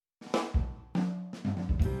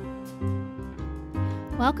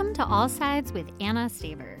Welcome to All Sides with Anna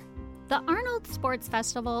Staver. The Arnold Sports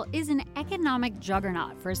Festival is an economic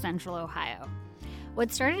juggernaut for Central Ohio.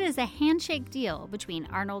 What started as a handshake deal between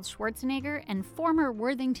Arnold Schwarzenegger and former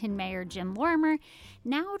Worthington Mayor Jim Lorimer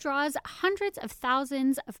now draws hundreds of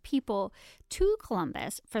thousands of people to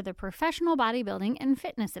Columbus for the professional bodybuilding and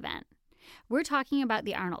fitness event. We're talking about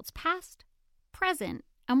the Arnold's past, present,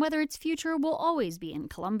 and whether its future will always be in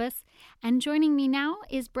Columbus. And joining me now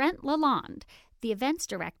is Brent Lalonde, the events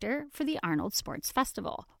director for the Arnold Sports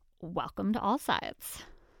Festival. Welcome to All Sides.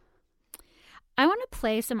 I want to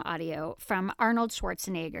play some audio from Arnold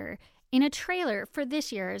Schwarzenegger in a trailer for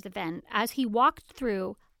this year's event as he walked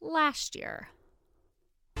through last year.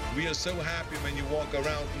 We are so happy when you walk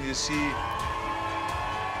around and you see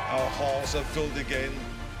our halls are filled again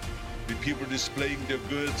with people displaying their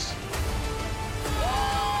goods.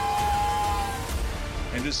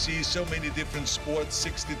 And to see so many different sports,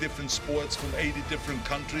 60 different sports from 80 different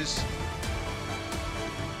countries.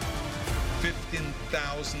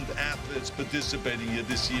 15,000 athletes participating here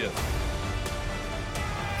this year.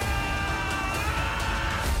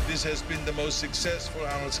 This has been the most successful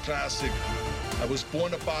Arnold's Classic. I was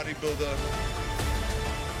born a bodybuilder,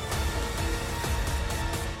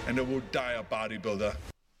 and I will die a bodybuilder.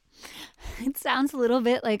 It sounds a little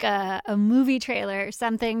bit like a movie trailer,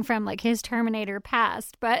 something from like his Terminator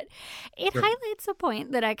past, but it highlights a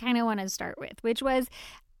point that I kind of want to start with, which was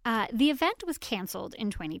the event was canceled in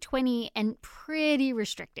 2020 and pretty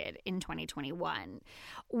restricted in 2021.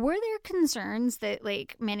 Were there concerns that,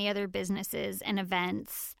 like many other businesses and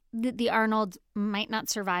events, that the Arnold might not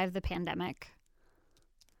survive the pandemic?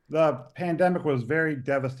 The pandemic was very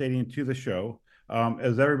devastating to the show.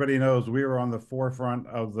 As everybody knows, we were on the forefront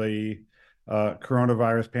of the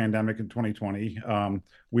coronavirus pandemic in 2020.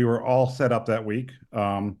 We were all set up that week.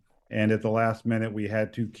 And at the last minute, we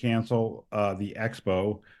had to cancel the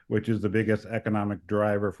expo, which is the biggest economic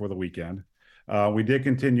driver for the weekend. We did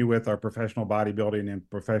continue with our professional bodybuilding and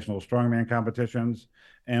professional strongman competitions,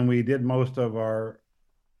 and we did most of our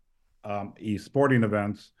e-sporting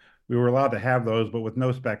events. We were allowed to have those, but with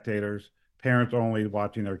no spectators, parents only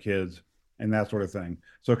watching their kids, and that sort of thing.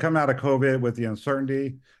 So coming out of COVID with the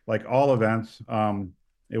uncertainty, like all events,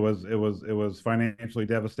 it was financially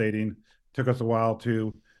devastating. Took us a while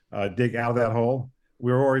to dig out of that hole.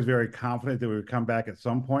 We were always very confident that we would come back at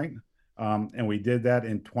some point. And we did that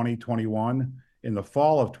in 2021, in the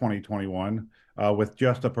fall of 2021, with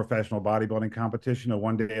just a professional bodybuilding competition, a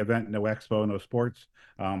one-day event, no expo, no sports.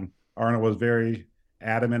 Arnold was very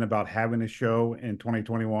adamant about having a show in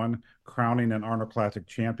 2021, crowning an Arnold Classic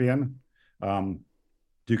champion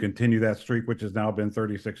to continue that streak, which has now been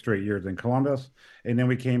 36 straight years in Columbus. And then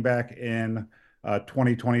we came back in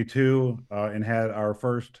 2022 and had our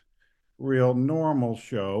first real normal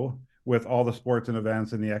show with all the sports and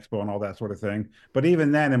events and the expo and all that sort of thing. But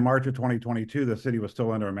even then, in March of 2022, the city was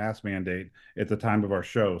still under a mask mandate at the time of our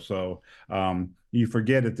show. So you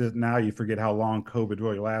forget now you forget how long COVID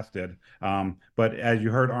really lasted. But as you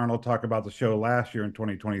heard Arnold talk about the show last year in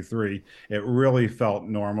 2023, it really felt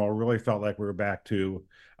normal, really felt like we were back to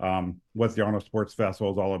what the Arnold Sports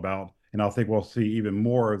Festival is all about. And I think we'll see even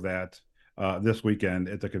more of that this weekend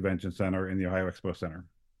at the Convention Center in the Ohio Expo Center.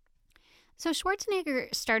 So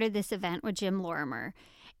Schwarzenegger started this event with Jim Lorimer,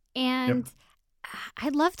 and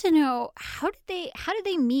I'd love to know, how did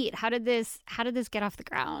they meet? How did this get off the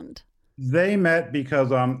ground? They met because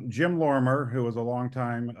Jim Lorimer, who was a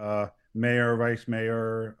longtime mayor, vice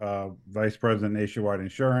mayor, vice president Nationwide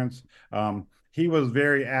Insurance, he was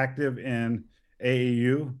very active in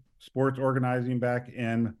AAU sports organizing back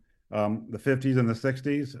in the 50s and the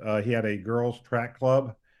 60s. He had a girls track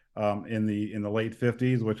club in the late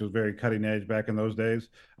 50s, which was very cutting edge back in those days.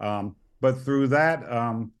 But through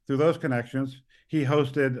those connections, he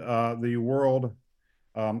hosted the U.S.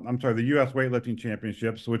 Weightlifting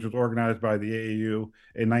Championships, which was organized by the AAU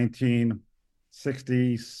in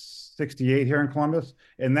 1968 here in Columbus.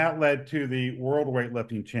 And that led to the World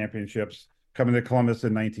Weightlifting Championships coming to Columbus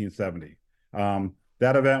in 1970.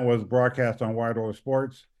 That event was broadcast on Wide World of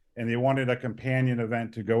Sports, and they wanted a companion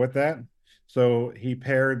event to go with that. So he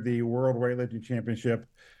paired the World Weightlifting Championship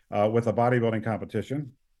with a bodybuilding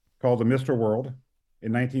competition called the Mr. World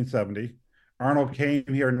in 1970. Arnold came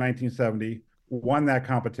here in 1970, won that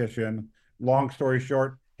competition. Long story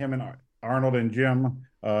short, him and Arnold and Jim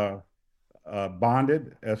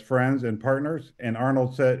bonded as friends and partners. And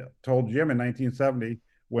Arnold told Jim in 1970,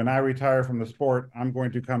 when I retire from the sport, I'm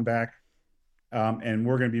going to come back and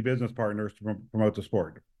we're going to be business partners to promote the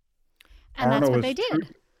sport. And Arnold, that's what they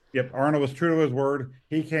did. Arnold was true to his word.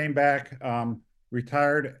 He came back,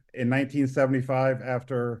 retired in 1975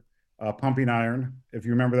 after Pumping Iron, if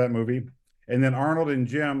you remember that movie. And then Arnold and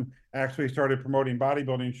Jim actually started promoting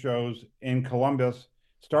bodybuilding shows in Columbus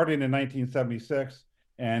starting in 1976.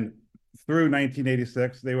 And through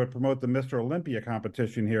 1986, they would promote the Mr. Olympia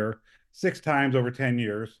competition here 6 times over 10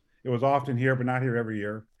 years. It was often here, but not here every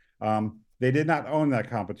year. They did not own that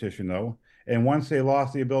competition, though. And once they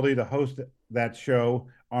lost the ability to host that show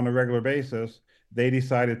on a regular basis, they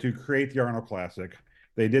decided to create the Arnold Classic.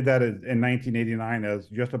 They did that in 1989 as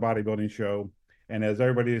just a bodybuilding show. And as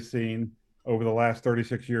everybody has seen, over the last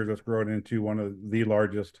 36 years, it's grown into one of the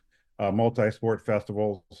largest multi-sport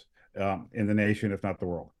festivals in the nation, if not the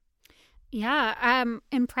world. Yeah,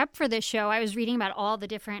 in prep for this show, I was reading about all the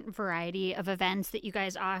different variety of events that you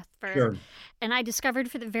guys offer. Sure. And I discovered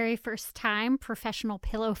for the very first time professional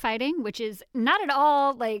pillow fighting, which is not at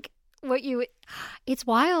all like what you... It's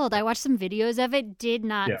wild. I watched some videos of it, did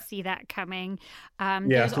not see that coming. So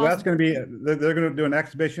that's going to be... They're going to do an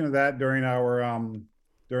exhibition of that during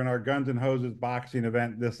our Guns and Hoses boxing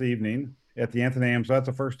event this evening at the Athenaeum. So that's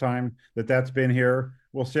the first time that's been here.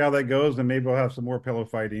 We'll see how that goes, and maybe we'll have some more pillow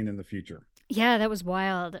fighting in the future. Yeah, that was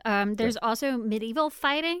wild. There's also medieval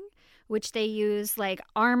fighting, which they use like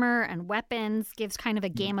armor and weapons, gives kind of a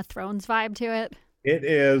Game of Thrones vibe to it. It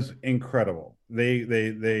is incredible.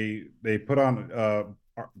 They put on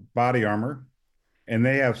body armor, and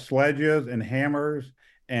they have sledges and hammers,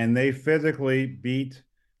 and they physically beat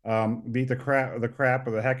the crap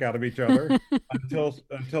or the heck out of each other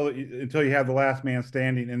until you have the last man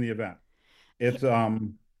standing in the event. It's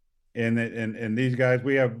and these guys,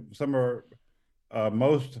 we have some of our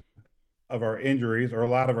most of our injuries, or a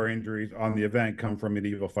lot of our injuries on the event, come from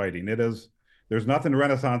medieval fighting. There's nothing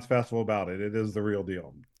Renaissance Festival about it. It is the real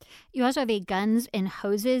deal. You also have a Guns and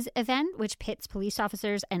Hoses event, which pits police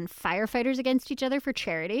officers and firefighters against each other for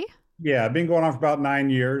charity. Yeah, been going on for about 9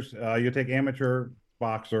 years. You take amateur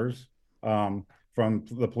boxers from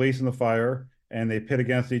the police and the fire, and they pit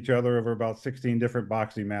against each other over about 16 different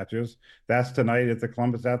boxing matches. That's tonight at the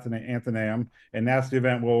Columbus Athenaeum, and that's the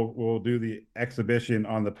event we'll do the exhibition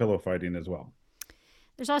on the pillow fighting as well.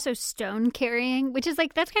 There's also stone carrying, which is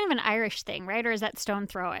like, that's kind of an Irish thing, right? Or is that stone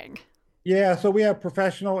throwing? Yeah, so we have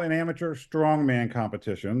professional and amateur strongman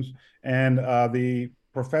competitions, and the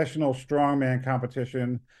professional strongman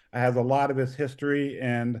competition has a lot of its history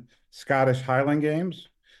in Scottish Highland games.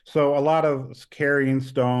 So a lot of carrying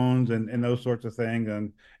stones and those sorts of things,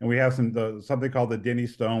 and we have something called the Dinny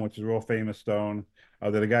Stone, which is a real famous stone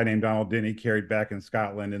that a guy named Donald Dinny carried back in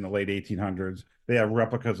Scotland in the late 1800s. They have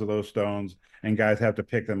replicas of those stones, and guys have to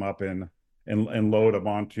pick them up and load them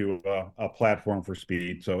onto a platform for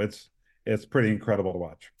speed. So it's pretty incredible to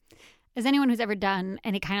watch. As anyone who's ever done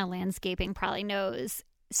any kind of landscaping probably knows,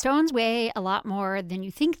 stones weigh a lot more than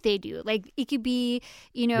you think they do. Like, it could be,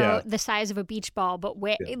 the size of a beach ball, but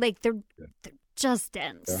they're just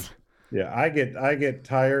dense. Yeah. I get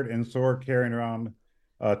tired and sore carrying around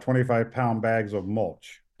 25-pound bags of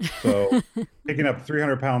mulch. So picking up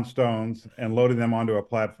 300-pound stones and loading them onto a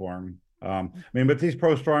platform. But these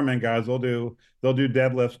pro strongman guys, they'll do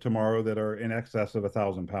deadlifts tomorrow that are in excess of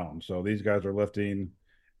 1,000 pounds. So these guys are lifting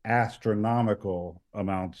astronomical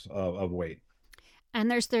amounts of weight. And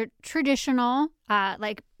there's the traditional,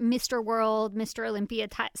 like Mr. World, Mr. Olympia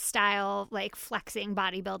style, like flexing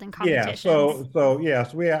bodybuilding competitions. So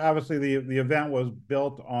we obviously the event was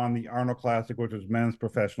built on the Arnold Classic, which is men's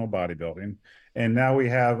professional bodybuilding, and now we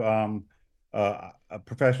have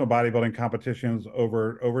professional bodybuilding competitions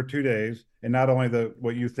over 2 days. And not only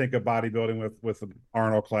what you think of bodybuilding with the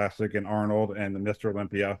Arnold Classic and Arnold and the Mr.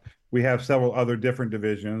 Olympia, we have several other different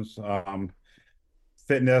divisions.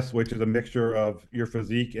 Fitness, which is a mixture of your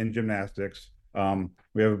physique and gymnastics.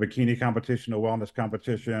 We have a bikini competition, a wellness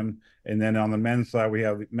competition, and then on the men's side, we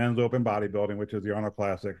have men's open bodybuilding, which is the Arnold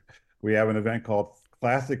Classic. We have an event called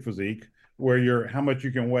Classic Physique, where how much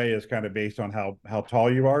you can weigh is kind of based on how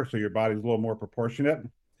tall you are, so your body's a little more proportionate.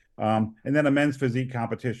 And then a men's physique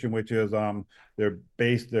competition, which is they're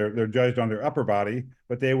judged on their upper body,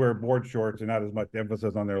 but they wear board shorts and not as much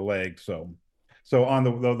emphasis on their legs. So on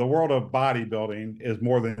the world of bodybuilding is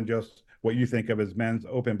more than just what you think of as men's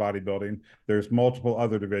open bodybuilding. There's multiple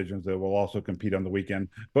other divisions that will also compete on the weekend,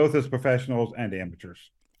 both as professionals and amateurs.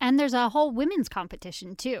 And there's a whole women's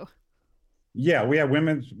competition too. Yeah, we have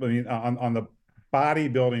women's. On the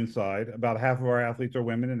bodybuilding side, about half of our athletes are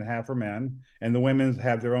women and half are men. And the women's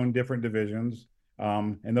have their own different divisions,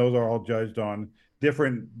 and those are all judged on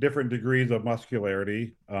different degrees of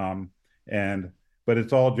muscularity. But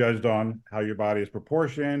it's all judged on how your body is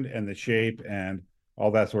proportioned and the shape and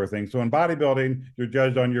all that sort of thing. So in bodybuilding, you're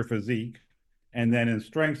judged on your physique. And then in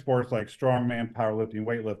strength sports like strongman, powerlifting,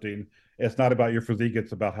 weightlifting, it's not about your physique,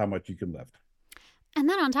 it's about how much you can lift. And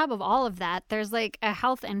then on top of all of that, there's like a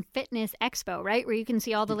health and fitness expo, right? Where you can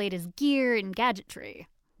see all the latest gear and gadgetry.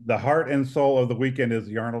 The heart and soul of the weekend is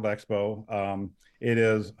the Arnold Expo. It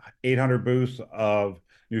is 800 booths of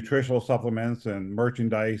nutritional supplements and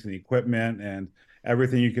merchandise and equipment and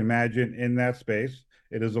everything you can imagine in that space.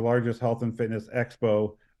 It is the largest health and fitness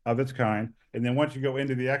expo of its kind. And then once you go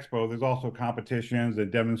into the expo, there's also competitions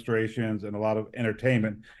and demonstrations and a lot of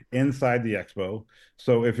entertainment inside the expo.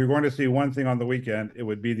 So if you're going to see one thing on the weekend, it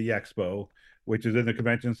would be the expo, which is in the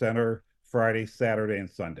convention center Friday, Saturday, and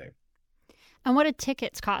Sunday. And what do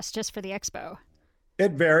tickets cost just for the expo?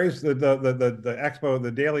 It varies. The expo,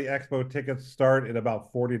 the daily expo tickets start at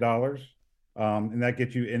about $40. And that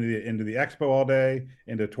gets you into the expo all day,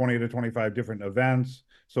 into 20 to 25 different events.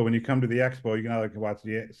 So when you come to the expo, you can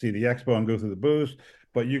either see the expo and go through the booths,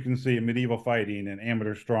 but you can see medieval fighting and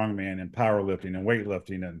amateur strongman and powerlifting and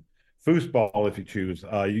weightlifting and foosball if you choose. You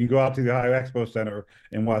can go out to the Ohio Expo Center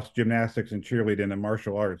and watch gymnastics and cheerleading and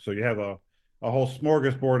martial arts. So you have a whole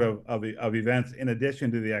smorgasbord of events in addition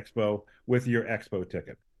to the expo with your expo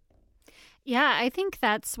ticket. Yeah, I think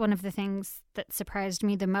that's one of the things that surprised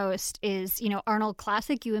me the most is, Arnold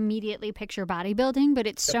Classic, you immediately picture bodybuilding, but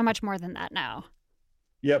it's so much more than that now.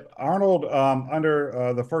 Yep. Arnold,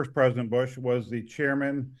 under the first President Bush, was the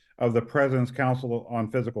chairman of the President's Council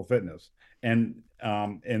on Physical Fitness. And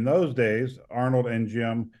in those days, Arnold and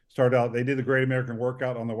Jim started out, they did the Great American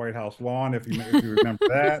Workout on the White House lawn, if you remember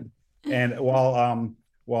that. And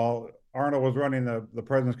while Arnold was running the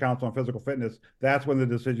President's Council on Physical Fitness, that's when the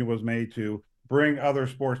decision was made to bring other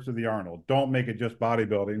sports to the Arnold. Don't make it just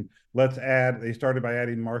bodybuilding. They started by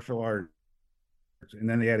adding martial arts, and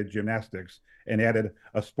then they added gymnastics and added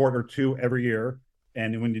a sport or two every year.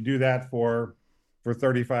 And when you do that for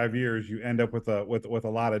 35 years, you end up with a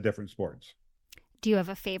lot of different sports. Do you have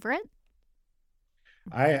a favorite?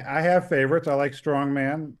 I have favorites. I like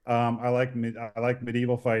strongman. I like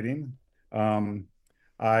medieval fighting.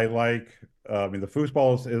 I like, the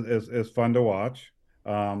foosball is fun to watch.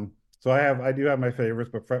 So I do have my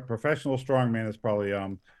favorites, but professional strongman is probably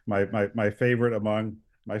my favorite among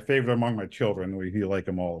my children. We like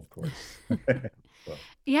them all, of course. So.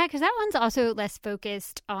 Yeah, because that one's also less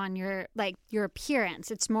focused on your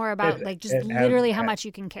appearance. It's more about literally how much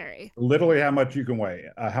you can carry. Literally how much you can weigh,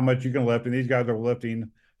 how much you can lift. And these guys are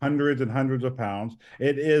lifting hundreds and hundreds of pounds.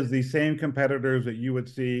 It is the same competitors that you would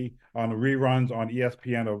see on the reruns on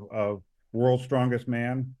ESPN of World's Strongest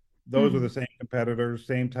Man. Those are the same competitors,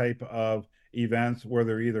 same type of events where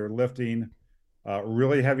they're either lifting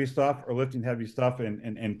really heavy stuff or lifting heavy stuff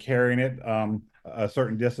and carrying it a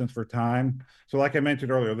certain distance for time. So like I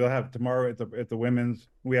mentioned earlier, they'll have tomorrow at the women's,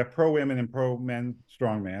 we have pro women and pro men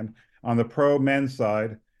strongman. On the pro men's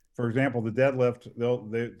side, for example, the deadlift,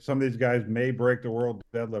 some of these guys may break the world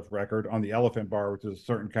deadlift record on the elephant bar, which is a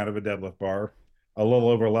certain kind of a deadlift bar, a little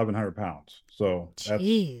over 1,100 pounds. So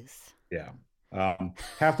jeez. Yeah.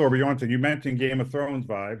 Hathor Bjornsson, you mentioned Game of Thrones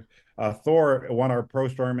vibe. Thor won our pro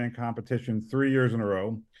strongman competition 3 years in a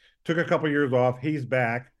row. Took a couple years off. He's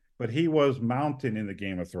back, but he was Mountain in the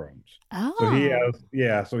Game of Thrones. Oh.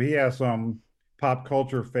 So he has some pop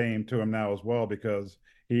culture fame to him now as well because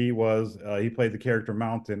he played the character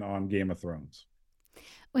Mountain on Game of Thrones.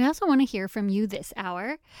 We also want to hear from you this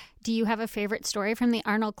hour. Do you have a favorite story from the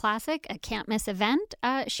Arnold Classic, a can't miss event?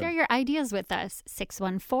 Share your ideas with us,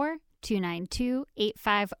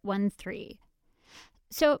 614-292-8513.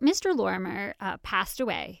 So Mr. Lorimer passed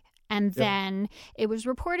away, and then it was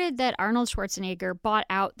reported that Arnold Schwarzenegger bought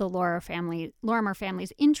out the Lorimer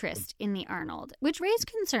family's interest in the Arnold, which raised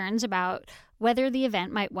concerns about whether the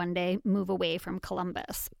event might one day move away from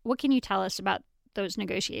Columbus. What can you tell us about those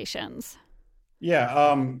negotiations?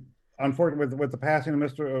 Yeah, unfortunately, with the passing of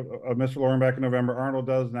Mr. Lorimer back in November, Arnold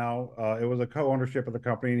does now. It was a co-ownership of the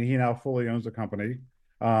company, and he now fully owns the company.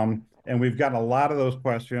 And we've gotten a lot of those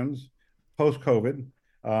questions post-COVID.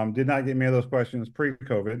 Did not get many of those questions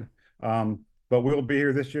pre-COVID. But we'll be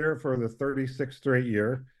here this year for the 36th straight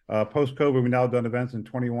year. Post-COVID, we've now done events in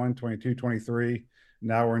 21, 22, 23.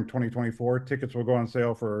 Now we're in 2024. Tickets will go on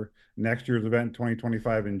sale for next year's event,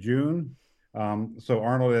 2025 in June. So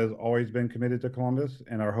Arnold has always been committed to Columbus,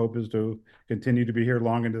 and our hope is to continue to be here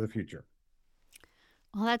long into the future.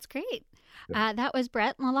 Well, that's great. That was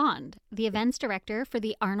Brett Lalonde, the events director for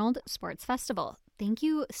the Arnold Sports Festival. Thank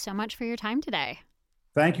you so much for your time today.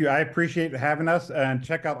 Thank you. I appreciate having us, and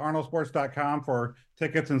check out arnoldsports.com for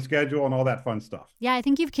tickets and schedule and all that fun stuff. Yeah, I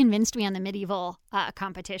think you've convinced me on the medieval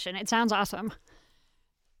competition. It sounds awesome.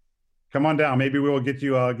 Come on down. Maybe we will get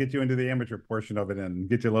you into the amateur portion of it and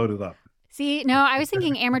get you loaded up. See, no, I was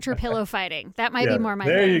thinking amateur pillow fighting. That might be more my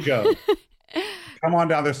there thing. you go. Come on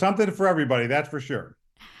down. There's something for everybody, that's for sure.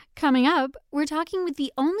 Coming up, we're talking with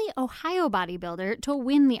the only Ohio bodybuilder to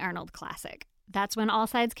win the Arnold Classic. That's when All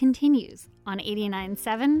Sides continues on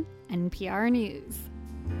 89.7 NPR News.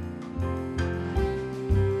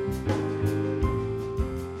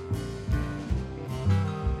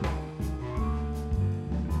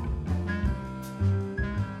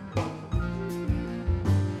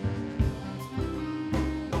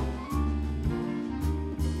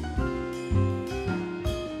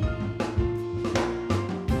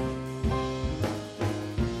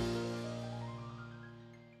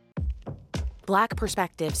 Black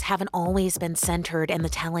perspectives haven't always been centered in the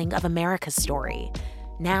telling of America's story.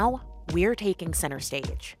 Now, we're taking center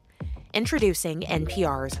stage. Introducing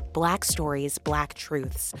NPR's Black Stories, Black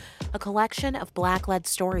Truths, a collection of Black-led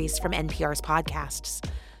stories from NPR's podcasts.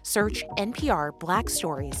 Search NPR Black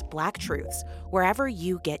Stories, Black Truths wherever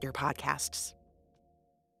you get your podcasts.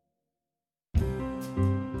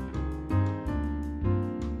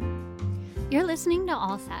 You're listening to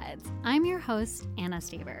All Sides. I'm your host, Anna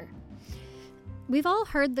Staver. We've all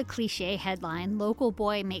heard the cliche headline, "Local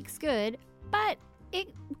boy makes good," but it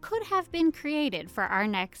could have been created for our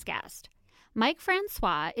next guest. Mike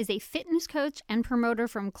Francois is a fitness coach and promoter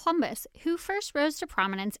from Columbus who first rose to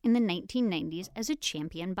prominence in the 1990s as a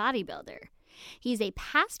champion bodybuilder. He's a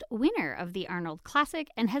past winner of the Arnold Classic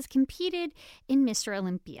and has competed in Mr.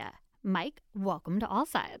 Olympia. Mike, welcome to All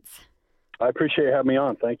Sides. I appreciate you having me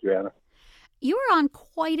on. Thank you, Anna. You were on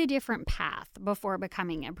quite a different path before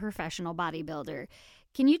becoming a professional bodybuilder.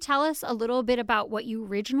 Can you tell us a little bit about what you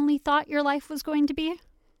originally thought your life was going to be?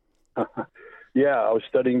 Yeah, I was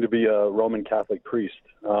studying to be a Roman Catholic priest.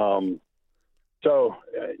 I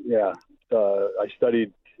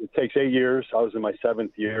studied, it takes 8 years. I was in my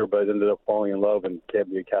 7th year, but ended up falling in love and can't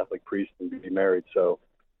be a Catholic priest and be married. So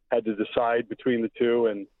had to decide between the two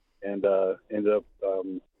and ended up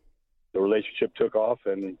the relationship took off,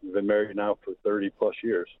 and we've been married now for 30 plus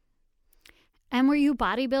years. And were you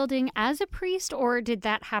bodybuilding as a priest, or did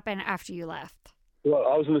that happen after you left? Well,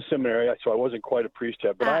 I was in the seminary, so I wasn't quite a priest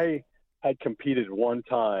yet, but I had competed one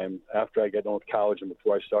time after I got done with college and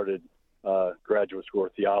before I started graduate school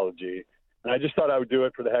of theology. And I just thought I would do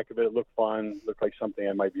it for the heck of it. It looked fun, looked like something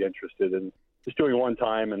I might be interested in. Just doing one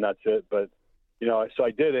time, and that's it. But, so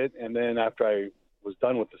I did it, and then after I was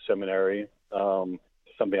done with the seminary,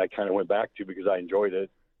 something I kind of went back to because I enjoyed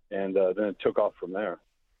it, and then it took off from there.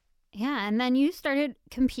 Yeah, and then you started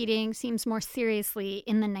competing, seems more seriously,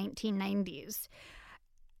 in the 1990s.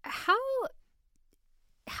 How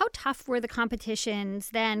tough were the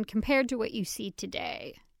competitions then compared to what you see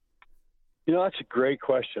today? That's a great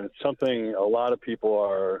question. It's something a lot of people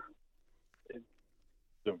are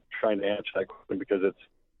trying to answer that question because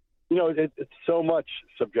it's so much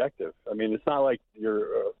subjective. I mean, it's not like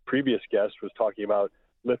your previous guest was talking about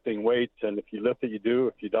lifting weights, and if you lift it, you do.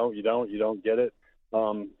 If you don't, you don't get it.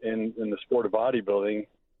 In the sport of bodybuilding,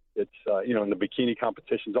 it's in the bikini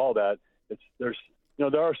competitions, all that.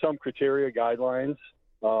 There are some criteria guidelines,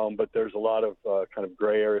 but there's a lot of kind of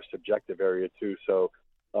gray area, subjective area too. So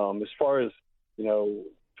as far as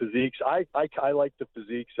physiques, I like the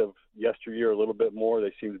physiques of yesteryear a little bit more.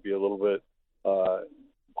 They seem to be a little bit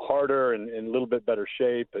harder and in a little bit better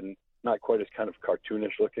shape and not quite as kind of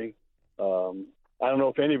cartoonish looking. I don't know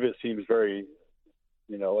if any of it seems very,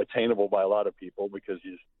 attainable by a lot of people because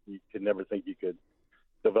you could never think you could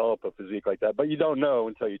develop a physique like that. But you don't know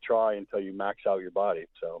until you try, until you max out your body.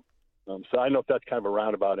 So I don't know if that's kind of a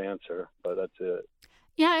roundabout answer, but that's it.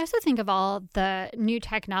 Yeah, I also think of all the new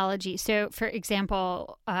technology. So, for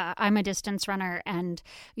example, I'm a distance runner, and,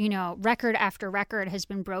 record after record has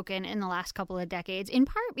been broken in the last couple of decades, in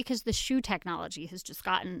part because the shoe technology has just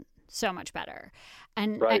gotten so much better.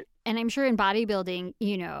 And right. And I'm sure in bodybuilding,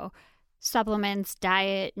 supplements,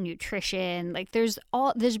 diet, nutrition, like there's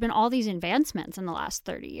been all these advancements in the last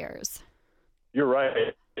 30 years. You're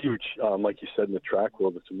right. Huge. Like you said, in the track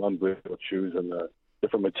world, it's some unbelievable shoes and the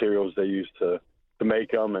different materials they use to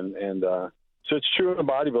make them. And so it's true in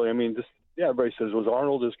bodybuilding. I mean, everybody says, was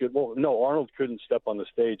Arnold as good? Well, no, Arnold couldn't step on the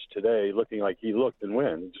stage today looking like he looked and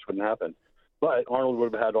win. It just wouldn't happen. But Arnold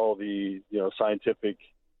would have had all the, scientific,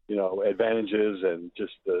 advantages and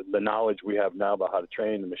just the knowledge we have now about how to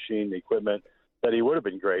train the machine, the equipment, that he would have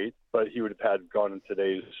been great, but he would have gone in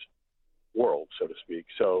today's world, so to speak.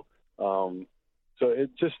 So it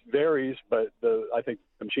just varies, but I think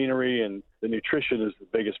the machinery and the nutrition is the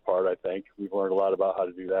biggest part, I think. We've learned a lot about how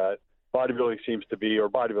to do that. Bodybuilding seems to be, I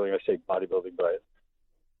say bodybuilding, but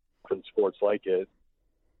different sports like it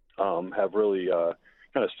have really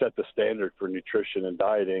kind of set the standard for nutrition and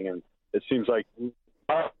dieting. And it seems like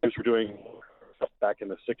we're doing stuff back in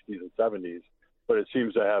the 60s and 70s, but it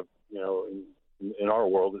seems to have, in our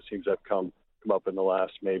world, it seems to have come up in the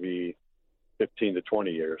last maybe 15 to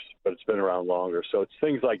 20 years, but it's been around longer. So it's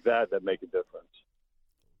things like that make a difference.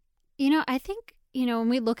 I think, when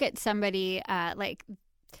we look at somebody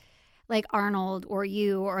like Arnold or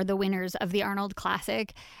you or the winners of the Arnold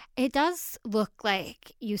Classic, it does look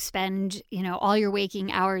like you spend, all your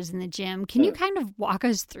waking hours in the gym. Can you kind of walk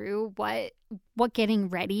us through what getting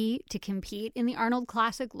ready to compete in the Arnold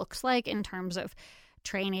Classic looks like in terms of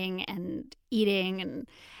training and eating? And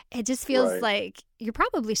it just feels like you're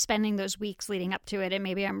probably spending those weeks leading up to it, and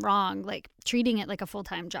maybe I'm wrong, like treating it like a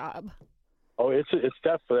full-time job. Oh, it's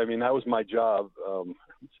definitely, I mean, that was my job.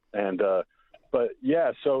 But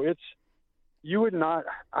yeah, so you would not,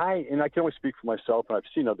 and I can only speak for myself, and I've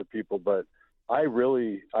seen other people, but I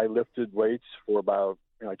lifted weights for about,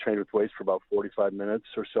 I trained with weights for about 45 minutes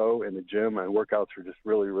or so in the gym, and workouts were just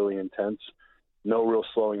really, really intense. No real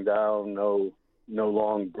slowing down, no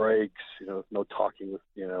long breaks, no talking with,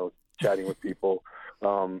 chatting with people.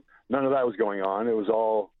 None of that was going on. It was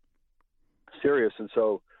all serious. And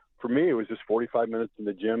so for me, it was just 45 minutes in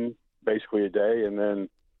the gym, basically a day. And then,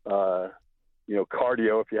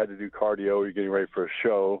 cardio, if you had to do cardio, you're getting ready for a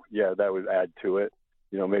show. Yeah, that would add to it,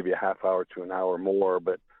 maybe a half hour to an hour more,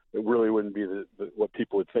 but it really wouldn't be what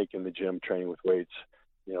people would think in the gym training with weights,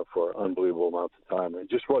 for unbelievable amounts of time. It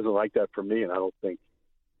just wasn't like that for me. And I don't think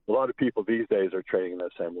a lot of people these days are training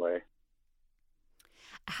that same way.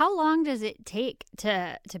 How long does it take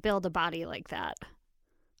to build a body like that?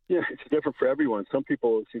 Yeah, it's different for everyone. Some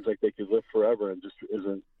people, it seems like they could live forever and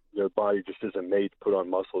their body just isn't made to put on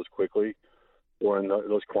muscle as quickly or in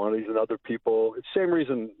those quantities. And other people, it's the same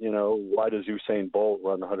reason, why does Usain Bolt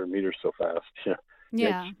run 100 meters so fast?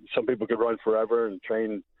 Yeah. Some people could run forever and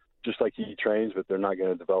train just like he trains, but they're not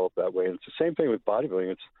going to develop that way. And it's the same thing with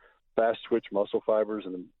bodybuilding. It's fast twitch muscle fibers,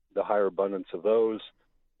 and the higher abundance of those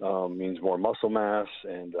means more muscle mass.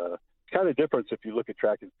 And it's kind of different if you look at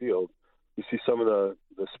track and field. You see some of the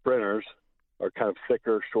sprinters are kind of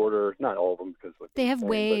thicker, shorter, not all of them because they have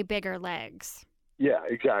way bigger legs. Yeah,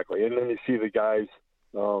 exactly. And then you see the guys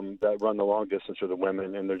that run the long distance, or the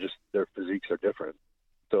women, and their physiques are different.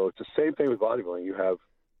 So it's the same thing with bodybuilding. You have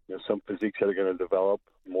some physiques that are going to develop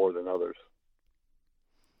more than others.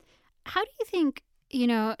 How do you think,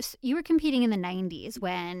 you were competing in the 90s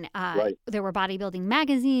when there were bodybuilding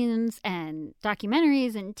magazines and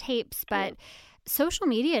documentaries and tapes, but social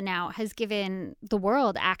media now has given the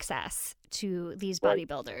world access to these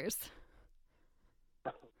bodybuilders.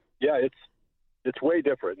 Yeah, it's way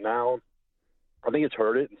different now. I think it's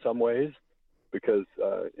hurt it in some ways because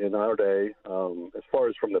in our day, as far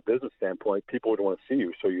as from the business standpoint, people would want to see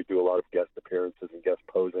you, so you do a lot of guest appearances and guest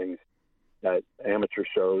posings at amateur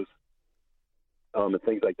shows and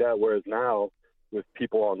things like that. Whereas now, with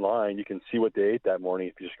people online, you can see what they ate that morning.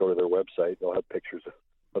 If you just go to their website, they'll have pictures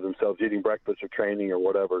of themselves eating breakfast or training or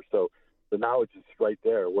whatever. So the knowledge is right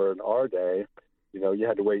there. Where in our day, you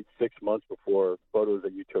had to wait 6 months before photos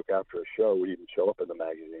that you took after a show would even show up in the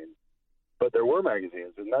magazine. But there were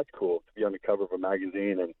magazines, and that's cool to be on the cover of a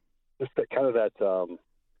magazine, and just that kind of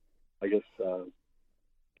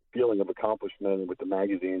feeling of accomplishment with the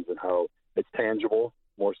magazines and how it's tangible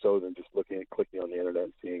more so than just clicking on the internet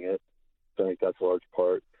and seeing it. So I think that's a large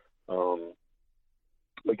part.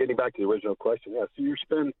 But getting back to the original question, so you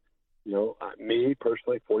spend, me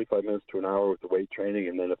personally, 45 minutes to an hour with the weight training,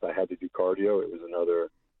 and then if I had to do cardio, it was another,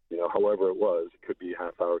 however it was. It could be a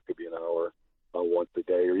half hour, it could be an hour, once a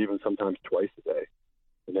day, or even sometimes twice a day.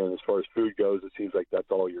 And then as far as food goes, it seems like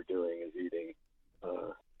that's all you're doing is eating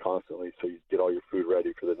constantly, so you get all your food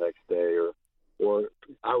ready for the next day. Or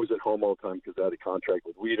I was at home all the time because I had a contract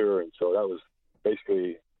with Weider, and so that was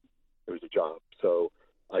basically, it was a job. So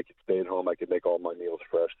I could stay at home. I could make all my meals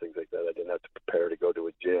fresh, things like that. I didn't have to prepare to go to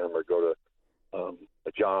a gym or go to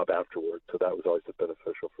a job afterwards. So that was always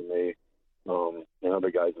beneficial for me and other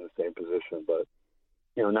guys in the same position. But,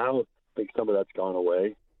 now I think some of that's gone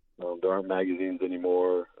away. There aren't magazines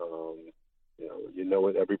anymore. You know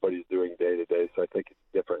what everybody's doing day to day. So I think it's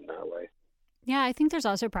different in that way. Yeah, I think there's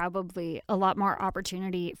also probably a lot more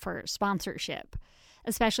opportunity for sponsorship,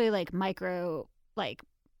 especially micro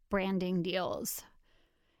branding deals.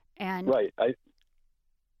 And right.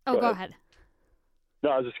 Go ahead.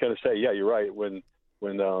 No, I was just going to say, yeah, you're right. When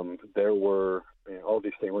there were all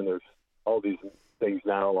these things, when there's all these things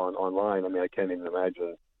now online, I mean, I can't even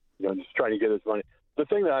imagine, just trying to get as money. The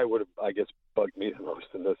thing that I guess, bugged me the most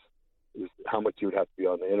in this is how much you would have to be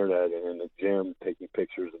on the internet and in the gym taking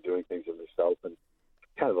pictures and doing things of yourself. And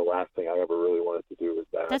kind of the last thing I ever really wanted to do was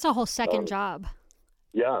that. That's a whole second job.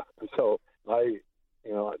 Yeah. And so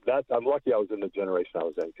I'm lucky I was in the generation I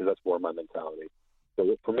was in, because that's more my mentality.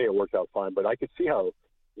 So for me, it worked out fine. But I could see how,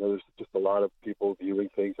 there's just a lot of people viewing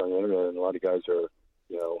things on the internet, and a lot of guys are,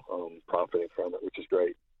 profiting from it, which is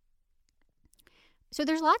great. So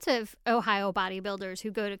there's lots of Ohio bodybuilders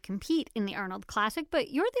who go to compete in the Arnold Classic, but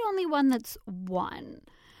you're the only one that's won.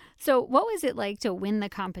 So what was it like to win the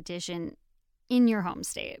competition in your home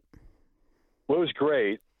state? Well, it was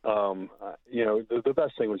great. The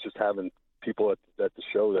best thing was just having people at the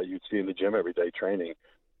show that you'd see in the gym every day training,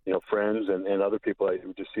 friends and other people that you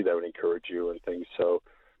would just see that would encourage you and things. So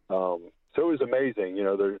it was amazing.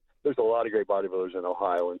 There's a lot of great bodybuilders in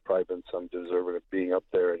Ohio, and probably been some deserving of being up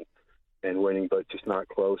there and winning, but just not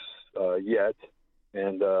close yet.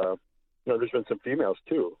 And, there's been some females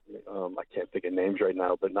too. I can't think of names right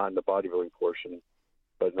now, but not in the bodybuilding portion,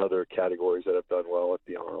 but in other categories that have done well at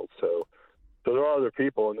the Arnold. So there are other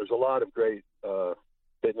people, and there's a lot of great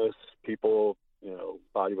fitness people,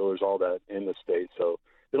 bodybuilders, all that in the state. So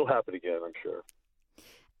it'll happen again, I'm sure.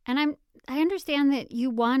 And I understand that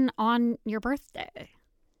you won on your birthday.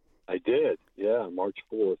 I did, yeah, March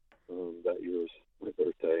 4th. That year was my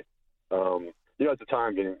birthday. At the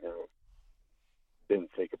time, didn't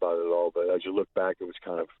think about it at all, but as you look back, it was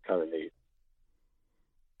kind of neat.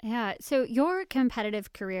 Yeah. So your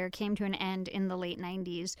competitive career came to an end in the late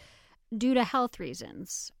 90s due to health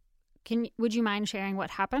reasons. Would you mind sharing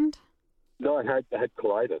what happened? No, I had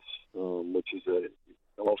colitis, which is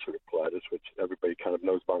ulcerative colitis, which everybody kind of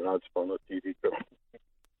knows about now. It's on the TV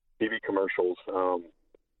commercials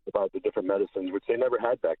about the different medicines, which they never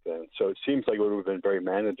had back then. So it seems like it would have been very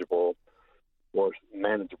manageable, or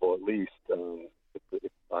manageable at least,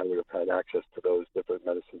 if I would have had access to those different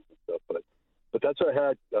medicines and stuff. But that's what I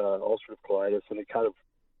had, ulcerative colitis, and it kind of,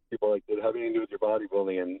 people are like, did it have anything to do with your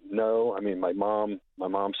bodybuilding? And no, I mean, my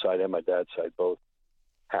mom's side and my dad's side both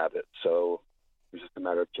have it. So it was just a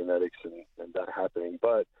matter of genetics and that happening.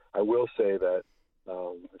 But I will say that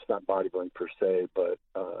it's not bodybuilding per se, but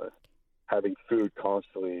having food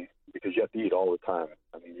constantly, because you have to eat all the time.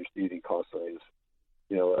 I mean, you're eating constantly as,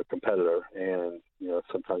 a competitor, and,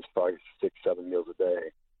 sometimes 5, 6, 7 meals a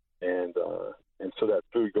day. And so that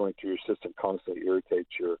food going through your system constantly irritates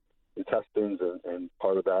your intestines, and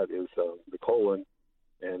part of that is the colon.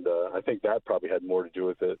 And I think that probably had more to do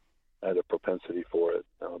with it. I had a propensity for it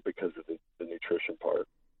because of the nutrition part.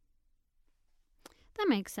 That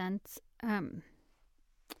makes sense.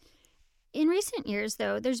 In recent years,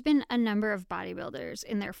 though, there's been a number of bodybuilders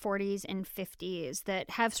in their 40s and 50s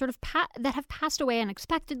that have sort of that have passed away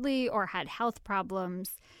unexpectedly or had health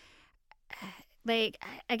problems. I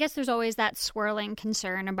guess there's always that swirling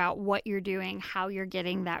concern about what you're doing, how you're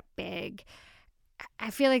getting that big. I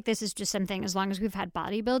feel like this is just something, as long as we've had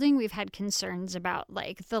bodybuilding, we've had concerns about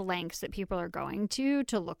the lengths that people are going to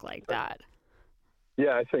look like that.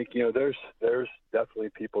 Yeah, I think, there's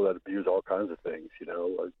definitely people that abuse all kinds of things,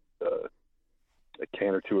 a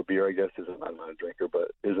can or two of beer, I guess, I'm not a drinker,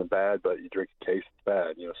 but isn't bad, but you drink a case, it's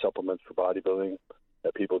bad. Supplements for bodybuilding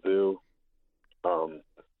that people do,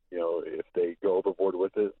 if they go overboard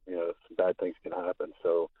with it, some bad things can happen.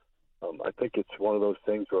 So I think it's one of those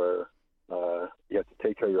things where you have to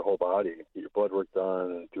take care of your whole body, get your blood work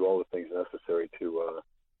done, and do all the things necessary to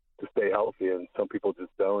stay healthy. And some people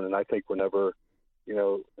just don't. And I think whenever,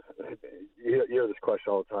 you hear this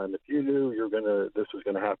question all the time: if you knew this was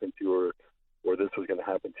gonna happen to you, or this was gonna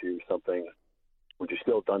happen to you, something, would you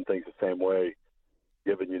still have done things the same way?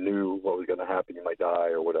 Given you knew what was gonna happen, you might die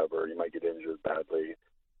or whatever, you might get injured badly.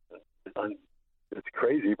 It's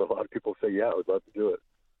crazy, but a lot of people say, yeah, I would love to do it.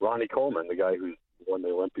 Ronnie Coleman, the guy who's won the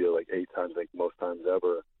Olympia 8 times, I think most times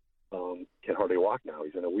ever, can hardly walk now.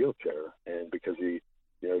 He's in a wheelchair, and because he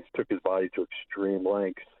took his body to extreme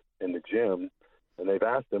lengths in the gym, and they've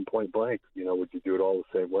asked him point blank, would you do it all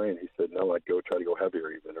the same way? And he said, no, I'd try to go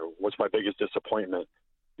heavier even. Or what's my biggest disappointment?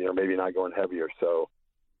 Maybe not going heavier. So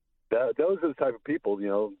those are the type of people,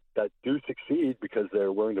 that do succeed because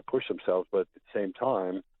they're willing to push themselves, but at the same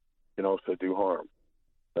time can also do harm.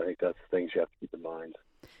 I think that's things you have to keep in mind.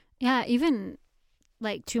 Yeah, even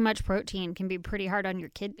too much protein can be pretty hard on your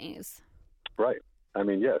kidneys. Right. I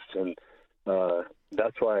mean, yes. And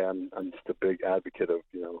that's why I'm just a big advocate of,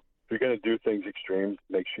 if you're going to do things extreme,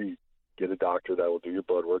 make sure you get a doctor that will do your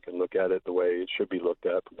blood work and look at it the way it should be looked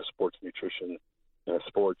at from a sports nutrition and a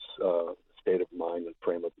sports state of mind and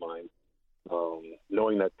frame of mind.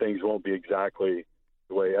 Knowing that things won't be exactly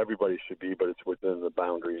the way everybody should be, but it's within the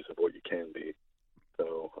boundaries of what you can be.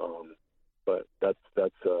 So, but that's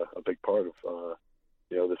a big part of,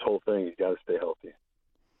 this whole thing. You got to stay healthy.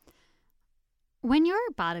 When your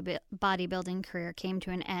bodybuilding career came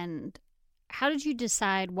to an end, how did you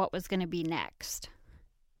decide what was going to be next?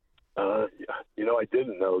 I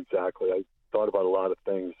didn't know exactly. I thought about a lot of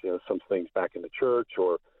things, some things back in the church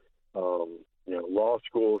or, law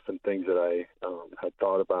school, some things that I had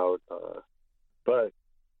thought about. But,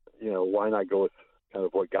 why not go with kind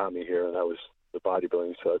of what got me here? And that was the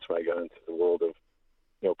bodybuilding. So that's when I got into the world of,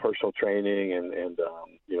 personal training and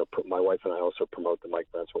my wife and I also promote the Mike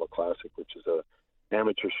Francois Classic, which is a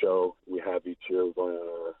amateur show we have each year. We're going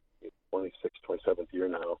on our 27th year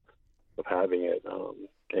now of having it.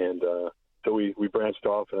 So we branched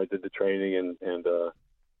off, and I did the training and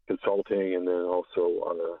consulting, and then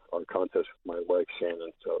also on contest with my wife,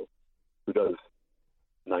 Shannon, so who does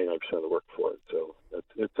 99% of the work for it. So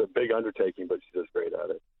it's a big undertaking, but she does great at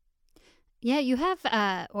it. Yeah, you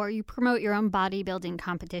have, or you promote your own bodybuilding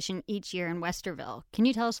competition each year in Westerville. Can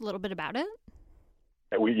you tell us a little bit about it?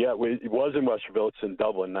 It was in Westerville. It's in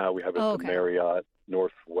Dublin now. We have it at the Marriott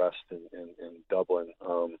Northwest in Dublin,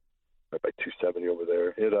 right by 270 over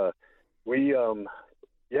there.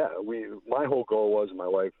 My whole goal was, and my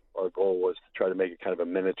wife, our goal was to try to make it kind of a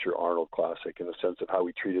miniature Arnold Classic in the sense of how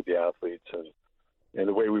we treated the athletes and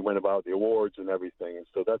the way we went about the awards and everything. And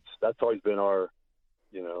so that's always been our,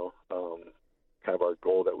 kind of our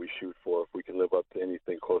goal that we shoot for. If we can live up to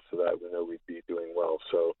anything close to that, we know we'd be doing well.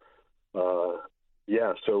 So,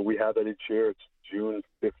 so we have that each year. It's June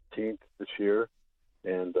 15th this year.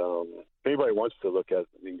 And if anybody wants to look at it,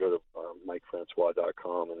 you can go to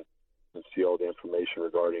MikeFrancois.com and see all the information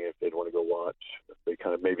regarding it if they'd want to go watch. If they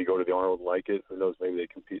kind of maybe go to the Arnold and like it, who knows, maybe they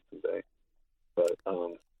compete someday. But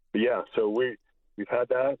so we've had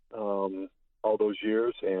that all those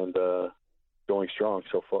years and going strong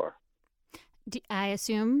so far. I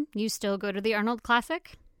assume you still go to the Arnold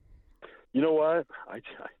Classic? You know what? I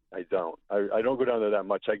don't. I don't go down there that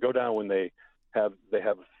much. I go down when they have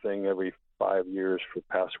a thing every 5 years for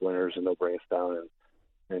past winners, and they'll bring us down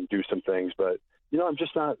and do some things. But I'm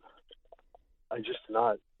just not. I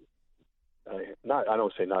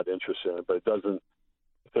don't say not interested in it, but it doesn't.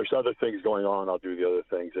 If there's other things going on, I'll do the other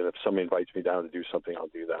things. And if somebody invites me down to do something, I'll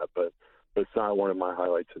do that. But it's not one of my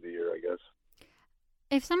highlights of the year, I guess.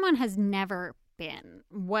 If someone has never been,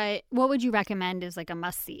 what would you recommend is like a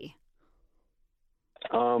must-see?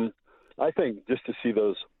 I think just to see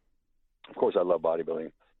those. Of course, I love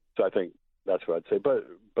bodybuilding, so I think that's what I'd say.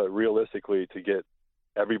 But realistically, to get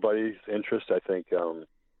everybody's interest, I think the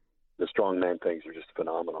strongman things are just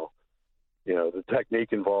phenomenal. The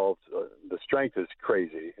technique involved, the strength is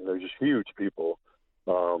crazy, and they're just huge people.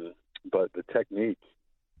 But the technique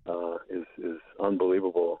is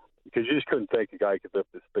unbelievable, because you just couldn't think a guy could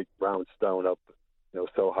lift this big round stone up,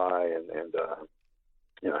 so high and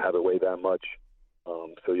have it weigh that much.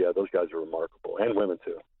 Those guys are remarkable, and women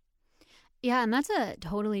too. Yeah, and that's a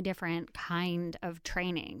totally different kind of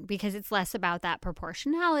training, because it's less about that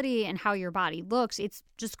proportionality and how your body looks. It's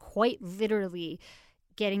just quite literally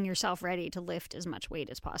getting yourself ready to lift as much weight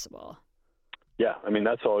as possible. Yeah,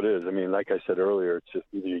 that's all it is. Like I said earlier, it's just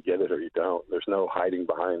either you get it or you don't. There's no hiding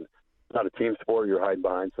behind. It's not a team sport. You're hiding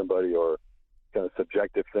behind somebody or kind of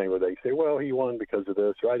subjective thing where they say, well, he won because of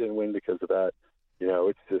this, or I didn't win because of that.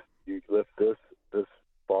 It's just you lift this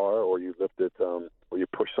far, or you lift it, or you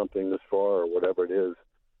push something this far, or whatever it is,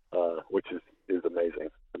 which is amazing.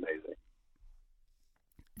 Amazing.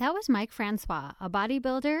 That was Mike Francois, a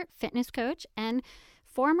bodybuilder, fitness coach, and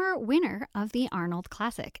former winner of the Arnold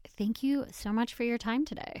Classic. Thank you so much for your time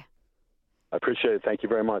today. I appreciate it. Thank you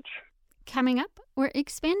very much. Coming up, we're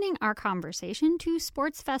expanding our conversation to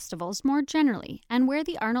sports festivals more generally and where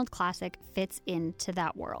the Arnold Classic fits into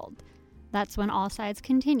that world. That's when All Sides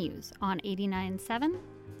continues on 89.7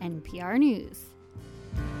 NPR News.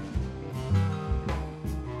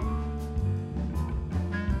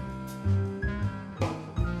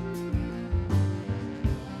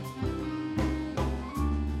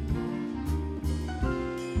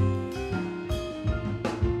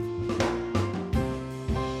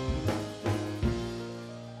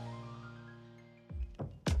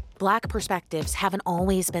 Black perspectives haven't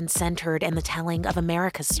always been centered in the telling of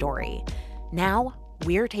America's story. Now,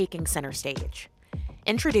 we're taking center stage.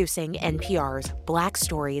 Introducing NPR's Black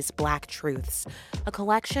Stories, Black Truths, a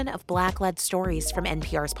collection of Black-led stories from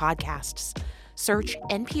NPR's podcasts. Search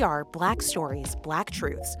NPR Black Stories, Black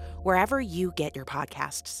Truths wherever you get your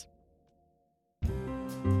podcasts.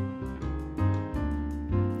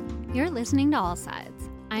 You're listening to All Sides.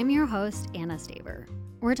 I'm your host, Anna Staver.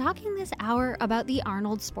 We're talking this hour about the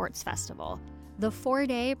Arnold Sports Festival, the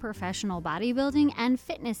 4-day professional bodybuilding and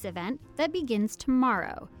fitness event that begins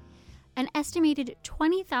tomorrow. An estimated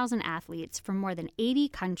 20,000 athletes from more than 80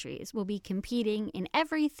 countries will be competing in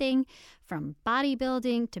everything from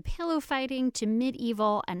bodybuilding to pillow fighting to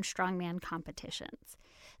medieval and strongman competitions.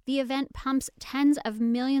 The event pumps tens of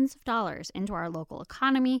millions of dollars into our local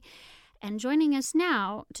economy. And joining us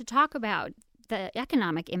now to talk about the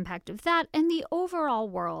economic impact of that and the overall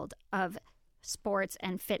world of sports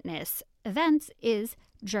and fitness events is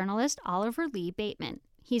journalist Oliver Lee Bateman.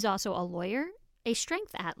 He's also a lawyer, a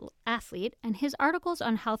strength athlete, and his articles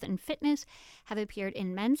on health and fitness have appeared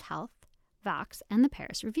in Men's Health, Vox, and the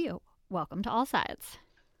Paris Review. Welcome to All Sides.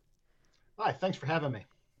 Hi, thanks for having me.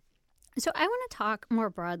 So I want to talk more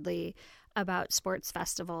broadly about sports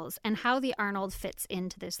festivals and how the Arnold fits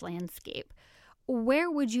into this landscape. Where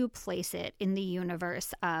would you place it in the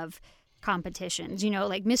universe of competitions? You know,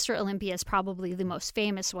 like Mr. Olympia is probably the most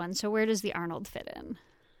famous one. So where does the Arnold fit in?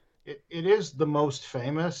 It is the most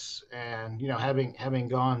famous, and having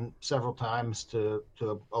gone several times to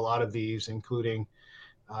a lot of these, including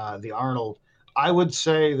the Arnold, I would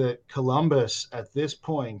say that Columbus at this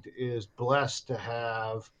point is blessed to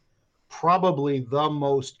have probably the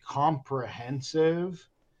most comprehensive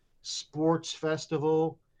sports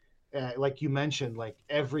festival. Like you mentioned, like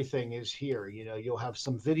everything is here. You'll have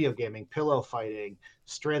some video gaming, pillow fighting,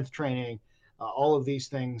 strength training, all of these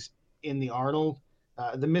things in the Arnold.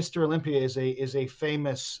 The Mr. Olympia is a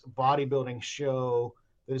famous bodybuilding show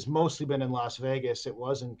that has mostly been in Las Vegas. It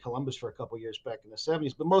was in Columbus for a couple of years back in the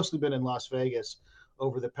 70s, but mostly been in Las Vegas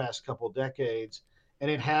over the past couple of decades. And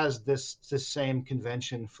it has this same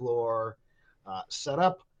convention floor set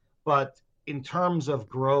up. But in terms of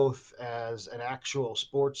growth as an actual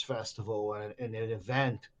sports festival and an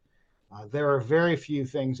event, there are very few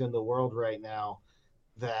things in the world right now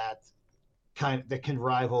that can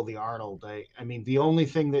rival the Arnold. I mean, the only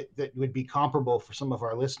thing that would be comparable for some of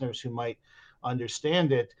our listeners who might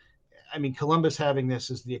understand it, I mean, Columbus having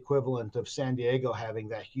this is the equivalent of San Diego having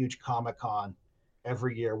that huge Comic-Con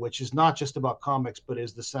every year, which is not just about comics, but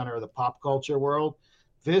is the center of the pop culture world.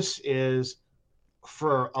 This is,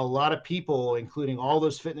 for a lot of people, including all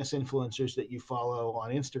those fitness influencers that you follow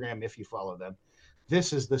on Instagram, if you follow them,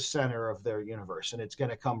 this is the center of their universe, and it's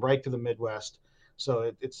going to come right to the Midwest.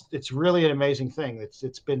 So it's really an amazing thing.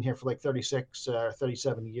 It's been here for like 36,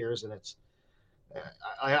 37 years, and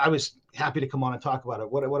I was happy to come on and talk about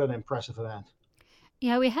it. What an impressive event.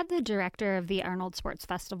 Yeah, we had the director of the Arnold Sports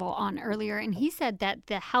Festival on earlier, and he said that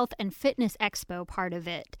the Health and Fitness Expo part of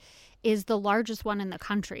it is the largest one in the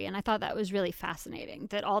country. And I thought that was really fascinating,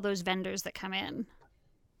 that all those vendors that come in.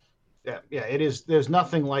 Yeah, it is. There's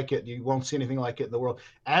nothing like it. You won't see anything like it in the world.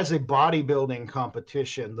 As a bodybuilding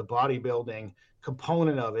competition, the bodybuilding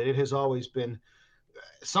component of it has always been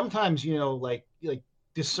sometimes, like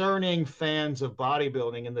discerning fans of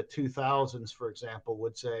bodybuilding in the 2000s, for example,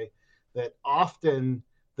 would say that often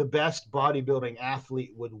the best bodybuilding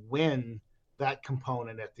athlete would win that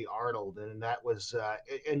component at the Arnold. And that was,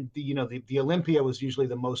 the Olympia was usually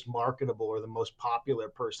the most marketable or the most popular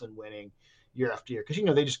person winning year after year. Because,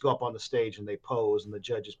 they just go up on the stage and they pose and the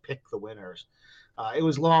judges pick the winners. It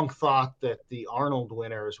was long thought that the Arnold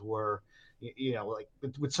winners were, like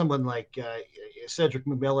with someone like Cedric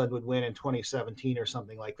McMillan would win in 2017 or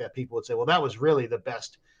something like that. People would say, well, that was really the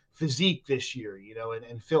best physique this year,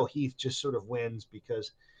 and Phil Heath just sort of wins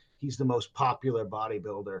because he's the most popular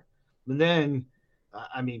bodybuilder. And then,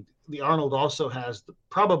 the Arnold also has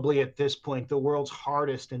probably at this point the world's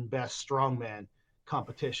hardest and best strongman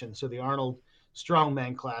competition. So the Arnold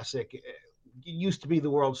Strongman Classic used to be the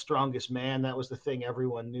world's strongest man. That was the thing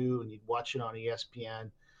everyone knew, and you'd watch it on ESPN.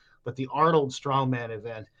 But the Arnold Strongman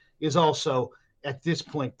event is also, at this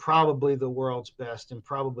point, probably the world's best and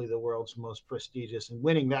probably the world's most prestigious. And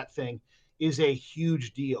winning that thing is a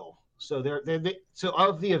huge deal. So so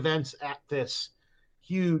of the events at this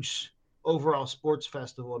huge overall sports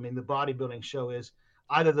festival, the bodybuilding show is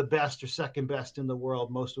either the best or second best in the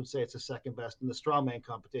world. Most would say it's the second best. And the strongman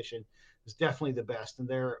competition is definitely the best. And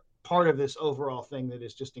they're part of this overall thing that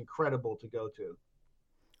is just incredible to go to.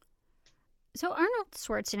 So Arnold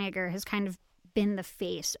Schwarzenegger has kind of been the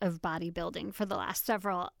face of bodybuilding for the last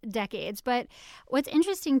several decades. But what's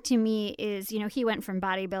interesting to me is, he went from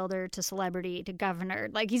bodybuilder to celebrity to governor.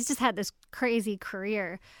 Like, he's just had this crazy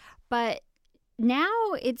career. But now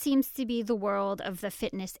it seems to be the world of the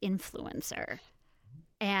fitness influencer.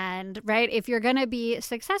 And right, if you're going to be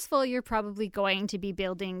successful, you're probably going to be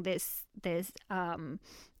building this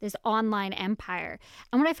online empire.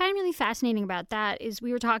 And what I find really fascinating about that is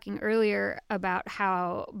we were talking earlier about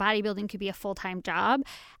how bodybuilding could be a full-time job,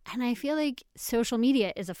 and I feel like social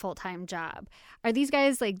media is a full-time job. Are these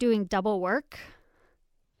guys like doing double work?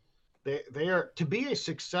 They are to be a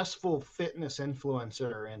successful fitness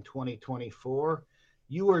influencer in 2024.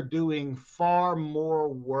 You are doing far more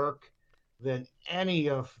work than any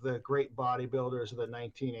of the great bodybuilders of the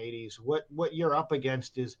 1980s. What you're up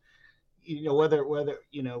against is, whether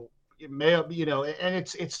it may have, and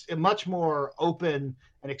it's a much more open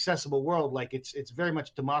and accessible world. Like it's very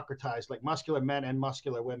much democratized. Like muscular men and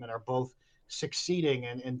muscular women are both succeeding,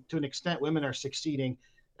 and to an extent, women are succeeding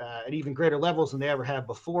at even greater levels than they ever have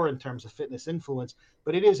before in terms of fitness influence.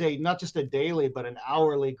 But it is not just a daily, but an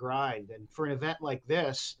hourly grind. And for an event like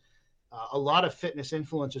this, a lot of fitness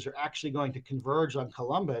influencers are actually going to converge on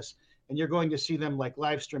Columbus, and you're going to see them like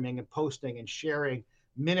live streaming and posting and sharing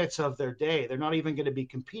minutes of their day. They're not even going to be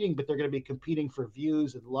competing, but they're going to be competing for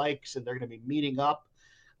views and likes, and they're going to be meeting up.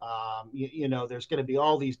 There's going to be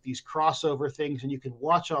all these crossover things, and you can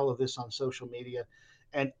watch all of this on social media.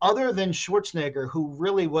 And other than Schwarzenegger, who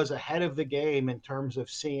really was ahead of the game in terms of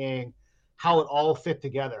seeing how it all fit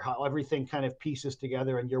together, how everything kind of pieces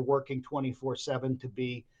together, and you're working 24/7 to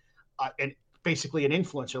be basically an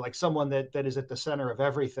influencer, like someone that is at the center of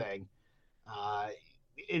everything.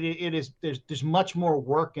 There's much more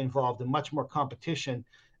work involved and much more competition,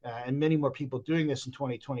 and many more people doing this in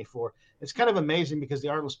 2024. It's kind of amazing because the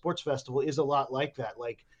Arnold Sports Festival is a lot like that.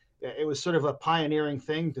 Like it was sort of a pioneering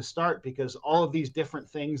thing to start, because all of these different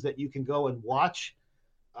things that you can go and watch.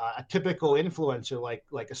 A typical influencer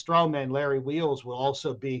like a strongman, Larry Wheels, will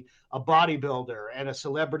also be a bodybuilder and a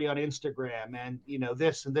celebrity on Instagram, and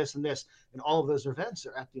this and this and this, and all of those events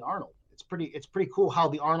are at the Arnold. It's pretty cool how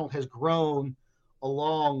the Arnold has grown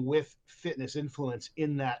along with fitness influence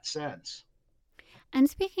in that sense. And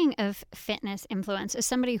speaking of fitness influence, as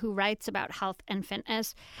somebody who writes about health and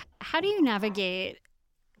fitness, how do you navigate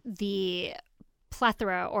the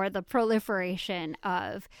plethora or the proliferation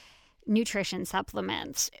of nutrition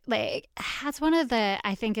supplements? Like, that's one of the,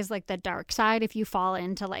 I think, is like the dark side if you fall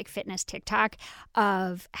into like fitness TikTok,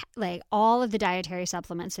 of like all of the dietary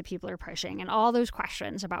supplements that people are pushing and all those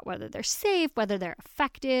questions about whether they're safe, whether they're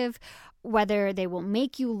effective, whether they will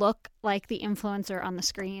make you look like the influencer on the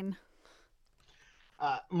screen.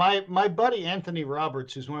 My buddy Anthony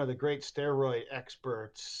Roberts, who's one of the great steroid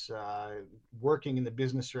experts working in the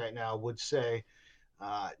business right now, would say,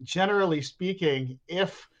 generally speaking,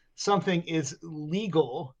 if something is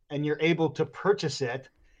legal and you're able to purchase it,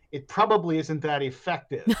 it probably isn't that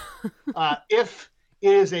effective. If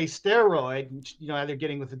it is a steroid, which, either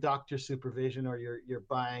getting with the doctor's supervision or you're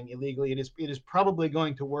buying illegally, it is probably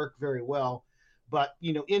going to work very well. But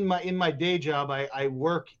in my day job, I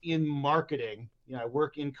work in marketing. I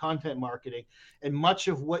work in content marketing, and much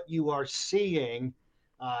of what you are seeing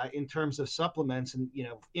in terms of supplements and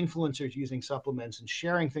influencers using supplements and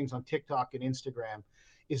sharing things on TikTok and Instagram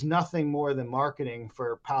is nothing more than marketing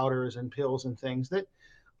for powders and pills and things that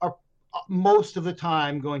are most of the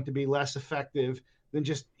time going to be less effective than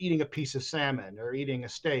just eating a piece of salmon or eating a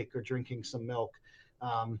steak or drinking some milk.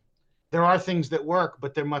 There are things that work,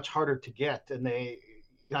 but they're much harder to get, and they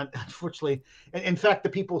unfortunately, and in fact, the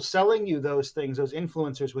people selling you those things, those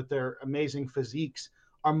influencers with their amazing physiques,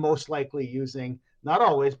 are most likely using, not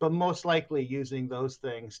always, but most likely using those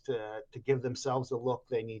things to give themselves the look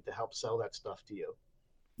they need to help sell that stuff to you.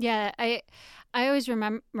 Yeah, I always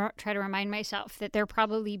try to remind myself that they're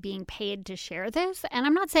probably being paid to share this. And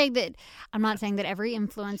I'm not saying that every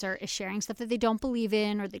influencer is sharing stuff that they don't believe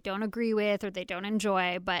in or they don't agree with or they don't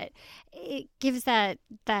enjoy, but it gives that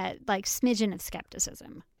like smidgen of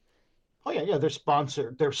skepticism. Oh yeah,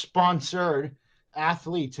 they're sponsored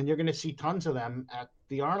athletes, and you're going to see tons of them at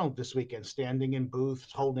the Arnold this weekend, standing in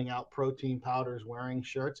booths, holding out protein powders, wearing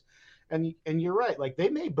shirts. And you're right. Like, they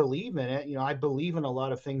may believe in it. I believe in a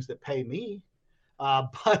lot of things that pay me,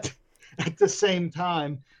 but at the same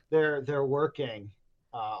time, they're working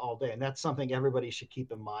all day, and that's something everybody should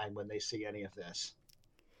keep in mind when they see any of this.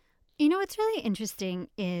 What's really interesting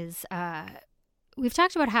is we've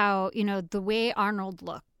talked about how the way Arnold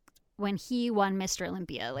looked when he won Mr.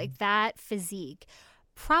 Olympia, like that physique,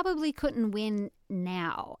 probably couldn't win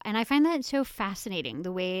now. And I find that so fascinating,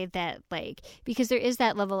 the way that, like, because there is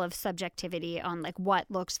that level of subjectivity on like what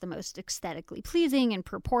looks the most aesthetically pleasing and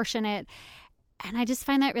proportionate. And I just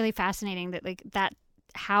find that really fascinating, that like that,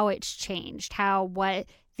 how it's changed, what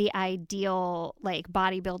the ideal like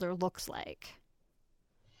bodybuilder looks like.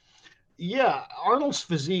 Yeah, Arnold's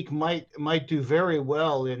physique might do very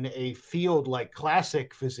well in a field like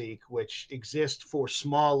classic physique, which exists for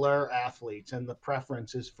smaller athletes, and the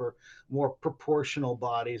preference is for more proportional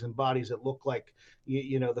bodies and bodies that look like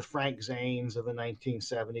the Frank Zanes of the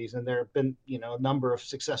 1970s. And there have been a number of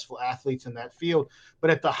successful athletes in that field.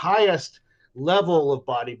 But at the highest level of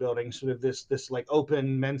bodybuilding, sort of this like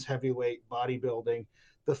open men's heavyweight bodybuilding,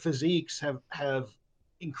 the physiques have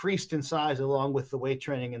increased in size along with the weight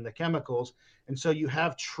training and the chemicals. And so you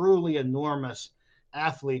have truly enormous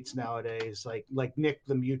athletes nowadays, like Nick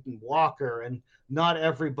the Mutant Walker, and not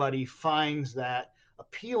everybody finds that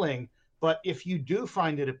appealing. But if you do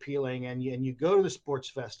find it appealing and you go to the sports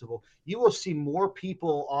festival, you will see more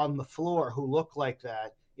people on the floor who look like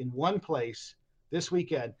that in one place this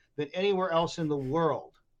weekend than anywhere else in the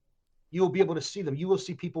world. You will be able to see them. You will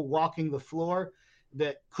see people walking the floor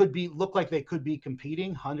that look like they could be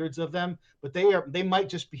competing, hundreds of them, but they might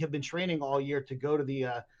just have been training all year to go to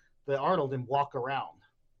the Arnold and walk around.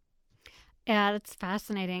 Yeah, that's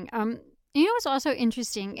fascinating. You know what's also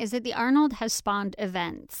interesting is that the Arnold has spawned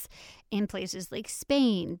events in places like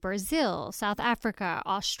Spain, Brazil, South Africa,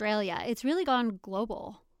 Australia. It's really gone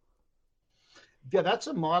global. Yeah, that's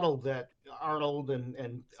a model that Arnold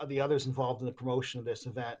and the others involved in the promotion of this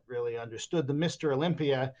event really understood. The Mr.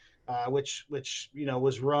 Olympia, which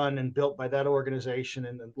was run and built by that organization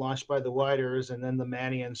and launched by the Whiters and then the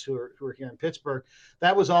Mannions who are here in Pittsburgh,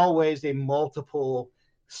 that was always a multiple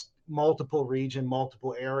region,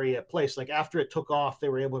 multiple area place. Like after it took off, they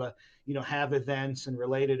were able to have events and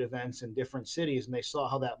related events in different cities, and they saw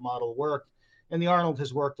how that model worked. And the Arnold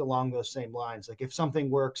has worked along those same lines. Like if something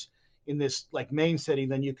works in this like main city,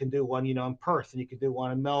 then you can do one, in Perth, and you can do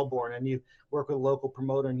one in Melbourne, and you work with a local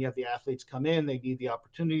promoter and you have the athletes come in, they need the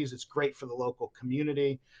opportunities. It's great for the local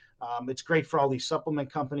community. It's great for all these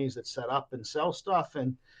supplement companies that set up and sell stuff.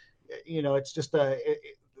 And, it's just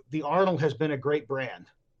the Arnold has been a great brand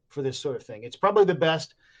for this sort of thing. It's probably the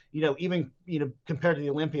best, even, compared to the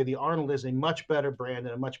Olympia, the Arnold is a much better brand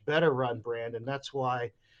and a much better run brand. And that's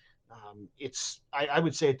why I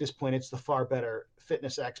would say at this point, it's the far better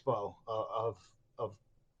fitness expo of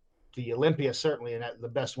the Olympia, certainly, and the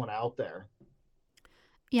best one out there.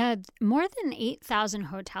 Yeah, more than 8,000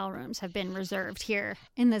 hotel rooms have been reserved here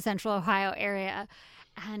in the Central Ohio area.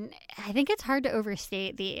 And I think it's hard to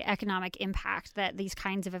overstate the economic impact that these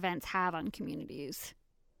kinds of events have on communities.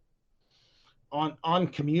 On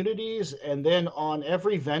communities, and then on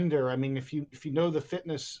every vendor. I mean, if you know the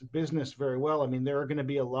fitness business very well, I mean, there are going to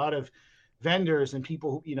be a lot of vendors and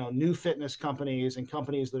people, new fitness companies and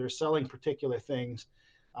companies that are selling particular things.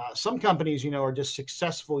 Some companies, are just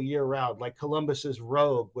successful year round, like Columbus's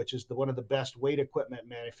Rogue, which is one of the best weight equipment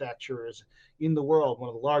manufacturers in the world, one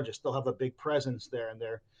of the largest. They'll have a big presence there, and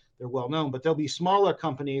they're well known. But there'll be smaller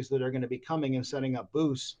companies that are going to be coming and setting up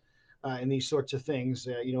booths and these sorts of things,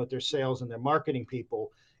 with their sales and their marketing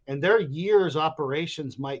people. And their year's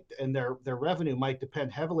operations and their revenue might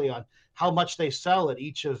depend heavily on how much they sell at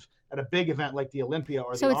a big event like the Olympia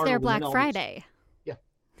or so the it's Arnold. their Black Friday. Yeah,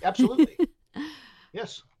 absolutely.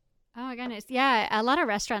 Yes. Oh my goodness. Yeah. A lot of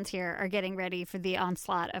restaurants here are getting ready for the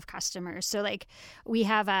onslaught of customers. So like we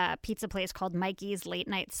have a pizza place called Mikey's Late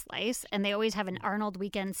Night Slice, and they always have an Arnold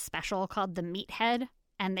weekend special called the Meathead.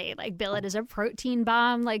 And they like bill it as a protein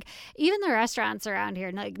bomb. Like even the restaurants around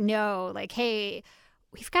here, like, hey,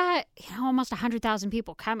 we've got almost 100,000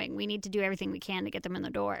 people coming. We need to do everything we can to get them in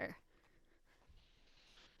the door.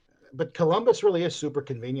 But Columbus really is super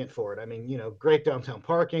convenient for it. I mean, great downtown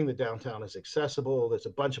parking. The downtown is accessible. There's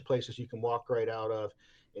a bunch of places you can walk right out of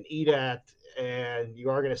and eat at, and you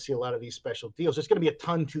are going to see a lot of these special deals. There's going to be a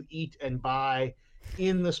ton to eat and buy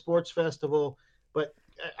in the sports festival, but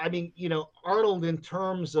I mean, Arnold, in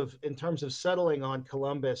terms of settling on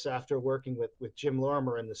Columbus after working with Jim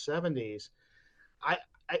Lorimer in the 70s,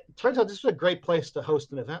 it turns out this is a great place to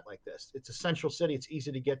host an event like this. It's a central city. It's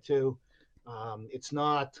easy to get to. It's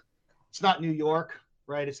not New York,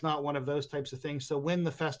 right? It's not one of those types of things. So when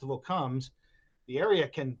the festival comes, the area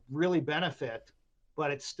can really benefit,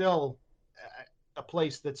 but it's still a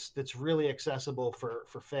place that's really accessible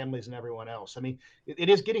for families and everyone else. I mean, it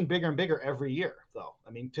is getting bigger and bigger every year, though.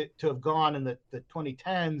 I mean, to have gone in the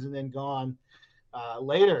 2010s and then gone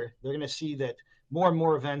later, they're going to see that more and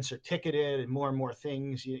more events are ticketed and more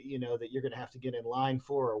things, that you're going to have to get in line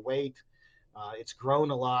for or wait. It's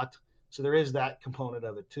grown a lot. So there is that component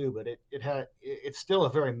of it too, but it's still a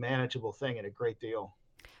very manageable thing and a great deal.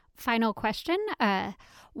 Final question.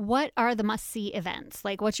 What are the must-see events?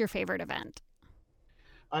 Like, what's your favorite event?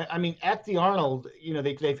 I mean, at the Arnold,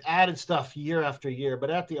 they've added stuff year after year, but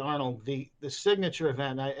at the Arnold, the signature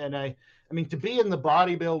event, I mean, to be in the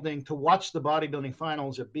bodybuilding, to watch the bodybuilding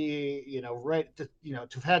finals, or be, to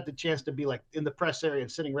have had the chance to be like in the press area and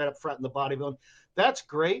sitting right up front in the bodybuilding, that's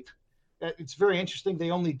great. It's very interesting.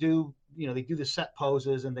 They only do, they do the set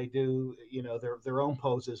poses and they do, their own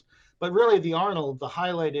poses. But really, the Arnold, the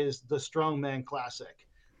highlight is the Strongman Classic.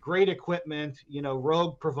 great equipment.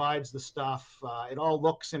 Rogue provides the stuff. It all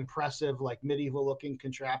looks impressive, like medieval looking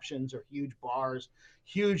contraptions or huge bars.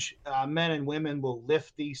 Huge men and women will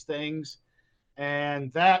lift these things.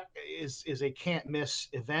 And that is a can't miss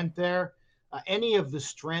event there. Any of the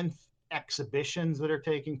strength exhibitions that are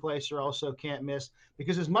taking place are also can't miss,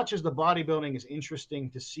 because as much as the bodybuilding is interesting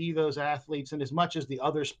to see those athletes, and as much as the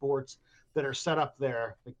other sports that are set up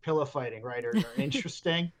there, like pillow fighting, right, are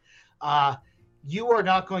interesting, you are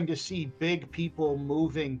not going to see big people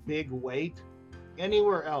moving big weight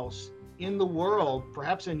anywhere else in the world,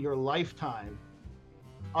 perhaps in your lifetime,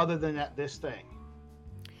 other than at this thing.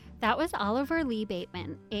 That was Oliver Lee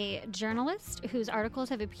Bateman, a journalist whose articles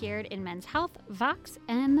have appeared in Men's Health, Vox,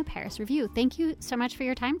 and the Paris Review. Thank you so much for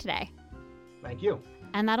your time today. Thank you.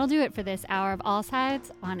 And that'll do it for this hour of All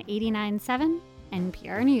Sides on 89.7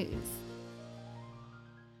 NPR News.